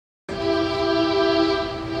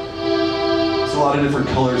lot of different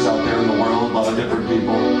colors out there in the world, a lot of different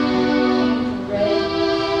people.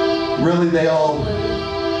 Really, they all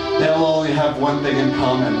only have one thing in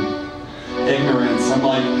common: ignorance. I'm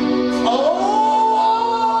like,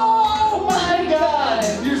 oh my God!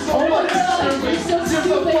 You're so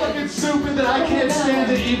fucking stupid that I can't stand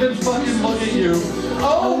to even fucking look at you.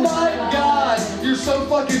 Oh my God! You're so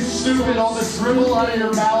fucking stupid. All the dribble out of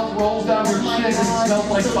your mouth rolls down your chin and smells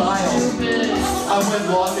like bile. I went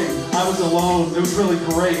walking. I was alone. It was really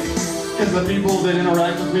great. Because the people that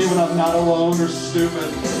interact with me when I'm not alone are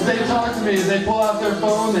stupid. They talk to me, they pull out their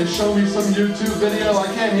phone, they show me some YouTube video. I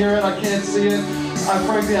can't hear it, I can't see it.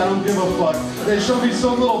 Frankly, I don't give a fuck. They show me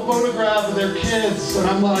some little photograph of their kids, and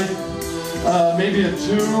I'm like, maybe a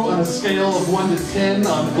 2 on a scale of 1 to 10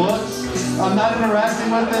 on books. I'm not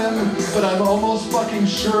interacting with them, but I'm almost fucking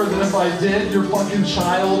sure that if I did, your fucking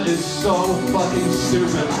child is so fucking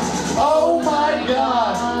stupid. Oh my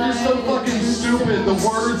God, you're so fucking stupid. The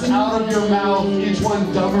words out of your mouth, each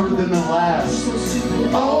one dumber than the last.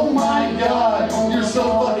 Oh my God, you're so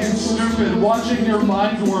fucking stupid. Watching your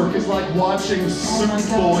mind work is like watching soup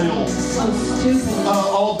boil.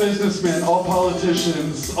 All businessmen, all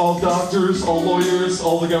politicians, all doctors, all lawyers,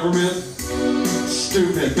 all the government,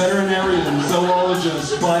 stupid. Veterinarians,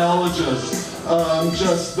 zoologists, biologists,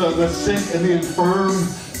 just the sick and the infirm,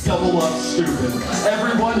 double up stupid.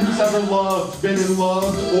 Everyone who's ever loved, been in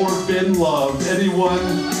love, or been loved. Anyone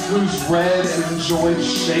who's read and enjoyed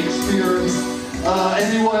Shakespeare.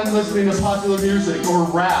 Anyone listening to popular music, or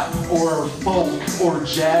rap, or folk, or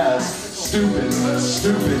jazz. Stupid,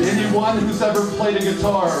 stupid. Anyone who's ever played a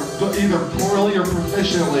guitar, either poorly or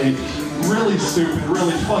proficiently. Really stupid,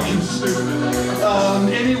 really fucking stupid.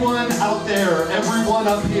 Anyone out there, everyone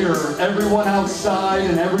up here, everyone outside,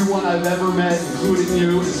 and everyone I've ever met, including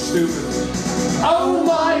you, is stupid. Oh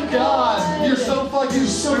my God, you're so fucking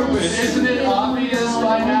stupid. Isn't it obvious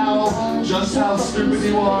by now just how stupid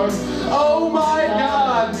you are? Oh my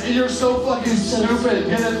God, you're so fucking stupid.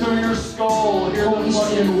 Get it through your skull. Hear the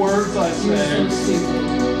fucking words I say.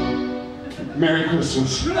 Merry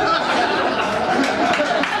Christmas.